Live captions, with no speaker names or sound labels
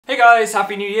Hey guys,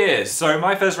 Happy New Year! So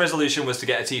my first resolution was to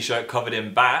get a t-shirt covered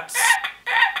in bats.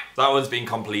 That one's been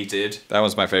completed. That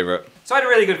one's my favourite. So I had a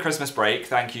really good Christmas break,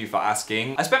 thank you for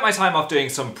asking. I spent my time off doing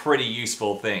some pretty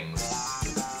useful things.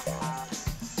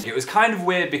 It was kind of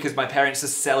weird because my parents are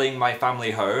selling my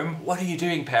family home. What are you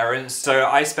doing, parents? So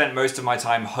I spent most of my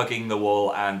time hugging the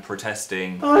wall and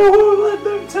protesting. I won't let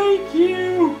them take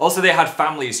you! Also, they had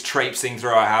families traipsing through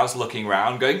our house looking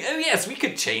around going, oh yes, we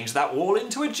could change that wall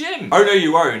into a gym. Oh no,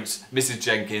 you won't, Mrs.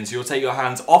 Jenkins. You'll take your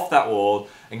hands off that wall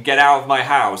and get out of my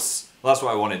house. Well, that's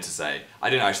what I wanted to say. I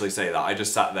didn't actually say that, I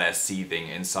just sat there seething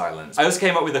in silence. I also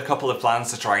came up with a couple of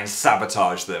plans to try and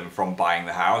sabotage them from buying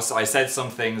the house. I said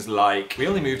some things like, we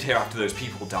only moved here after those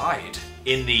people died.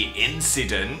 In the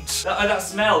incident. Oh, that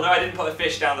smell. No, I didn't put a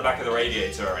fish down the back of the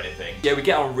radiator or anything. Yeah, we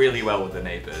get on really well with the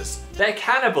neighbours. They're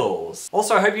cannibals.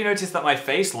 Also, I hope you noticed that my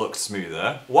face looks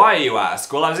smoother. Why, you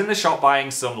ask? Well, I was in the shop buying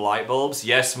some light bulbs.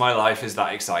 Yes, my life is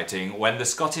that exciting. When the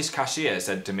Scottish cashier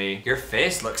said to me, your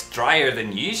face looks drier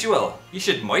than usual. You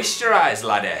should moisturise,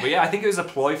 laddie. But yeah, I think it was a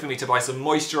ploy for me to buy some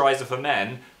moisturiser for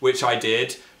men, which I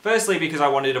did. Firstly, because I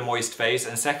wanted a moist face,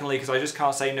 and secondly, because I just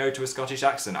can't say no to a Scottish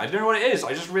accent. I don't know what it is,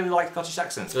 I just really like Scottish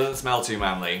accents. It doesn't smell too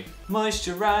manly.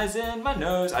 Moisturising my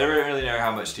nose. I don't really know how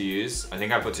much to use. I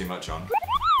think I put too much on.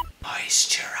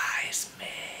 Moisturise me.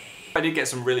 I did get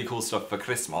some really cool stuff for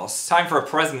Christmas. Time for a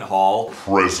present haul.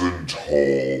 Present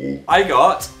haul. I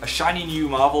got a shiny new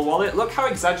Marvel wallet. Look how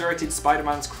exaggerated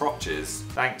Spider-Man's crotch is.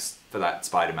 Thanks for that,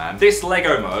 Spider-Man. This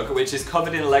Lego mug, which is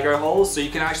covered in Lego holes, so you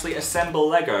can actually assemble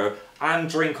Lego and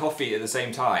drink coffee at the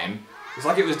same time. It's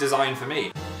like it was designed for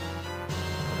me.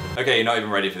 Okay, you're not even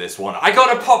ready for this one. I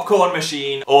got a popcorn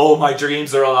machine! All my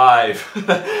dreams are alive.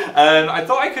 I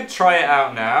thought I could try it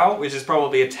out now, which is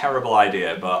probably a terrible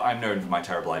idea, but I'm known for my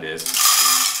terrible ideas.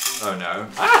 Oh no.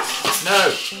 Ah!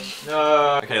 No!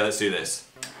 No! Okay, let's do this.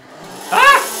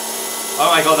 Ah!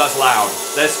 Oh my god, that's loud.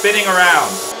 They're spinning around.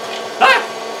 Ah!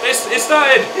 It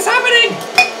started! It's happening!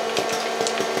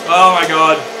 Oh my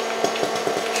god.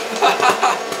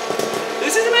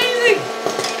 This is amazing!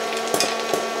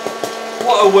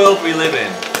 What a world we live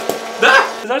in.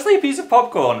 Ah! There's actually a piece of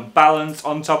popcorn balanced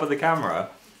on top of the camera.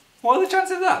 What are the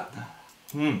chances of that?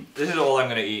 This is all I'm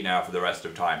gonna eat now for the rest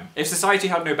of time. If society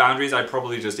had no boundaries, I'd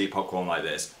probably just eat popcorn like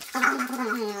this.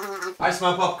 I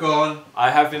smell popcorn.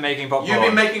 I have been making popcorn. You've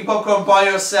been making popcorn by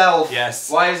yourself. Yes.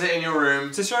 Why is it in your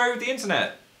room? To show the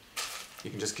internet. You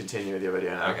can just continue with your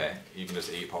video now. Okay, you can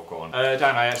just eat popcorn. Dan,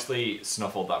 I actually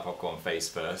snuffled that popcorn face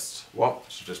first. What?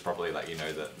 Should just probably let you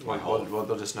know that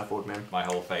What just snuffled me? my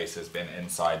whole face has been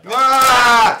inside. You could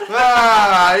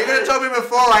have told me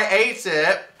before I ate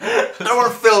it. I don't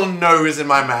want to feel a nose in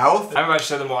my mouth. I'm about to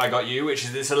show them what I got you, which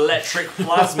is this electric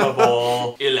plasma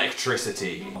ball.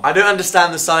 Electricity. I don't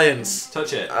understand the science.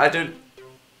 Touch it. I don't...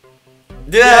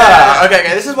 Yeah!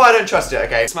 Okay, this is why I don't trust it,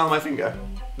 okay? Smell my finger.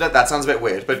 That sounds a bit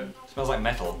weird, but... Smells like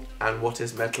metal. And what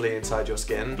is metally inside your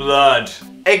skin? Blood.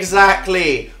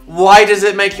 Exactly! Why does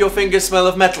it make your fingers smell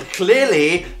of metal?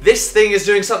 Clearly, this thing is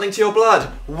doing something to your blood.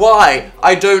 Why?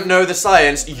 I don't know the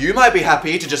science. You might be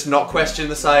happy to just not question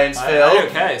the science, Phil. I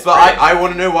don't care, but I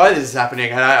want to know why this is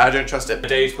happening, and I don't trust it. I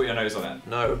dare you to put your nose on it.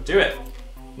 No. Do it.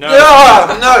 No.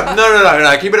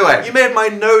 No, keep it away. You made my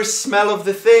nose smell of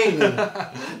the thing.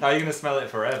 Now you're gonna smell it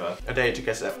forever. I dare you to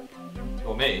kiss it.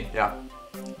 Or me? Yeah.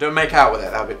 Don't make out with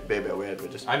it, that would be a bit weird,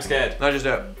 but just... I'm scared. No, just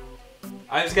do it.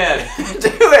 I'm scared.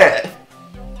 Do it!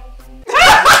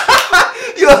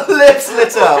 Your lips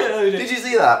lit up! Did you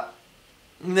see that?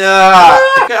 Nah.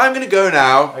 Okay, I'm gonna go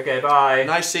now. Okay, bye.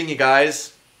 Nice seeing you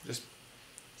guys. Just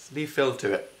leave Phil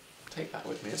to it. Take that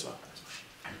with me as well.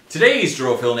 Today's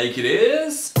Draw Phil Naked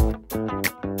is...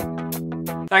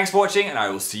 Thanks for watching, and I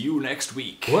will see you next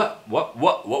week. What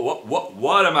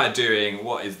am I doing?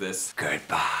 What is this?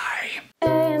 Goodbye.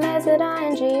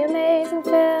 AmazingPhil,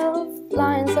 AmazingPhil,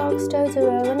 Lion Socks,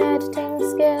 Totoro, and editing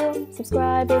skill.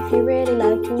 Subscribe if you're really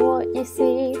liking what you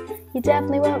see. You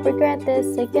definitely won't regret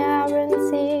this, I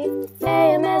guarantee.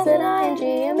 AmazingPhil,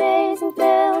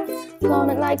 AmazingPhil.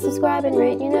 Comment, like, subscribe, and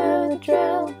rate, you know the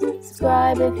drill.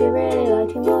 Subscribe if you're really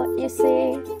liking what you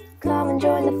see. Come and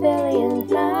join the Philly and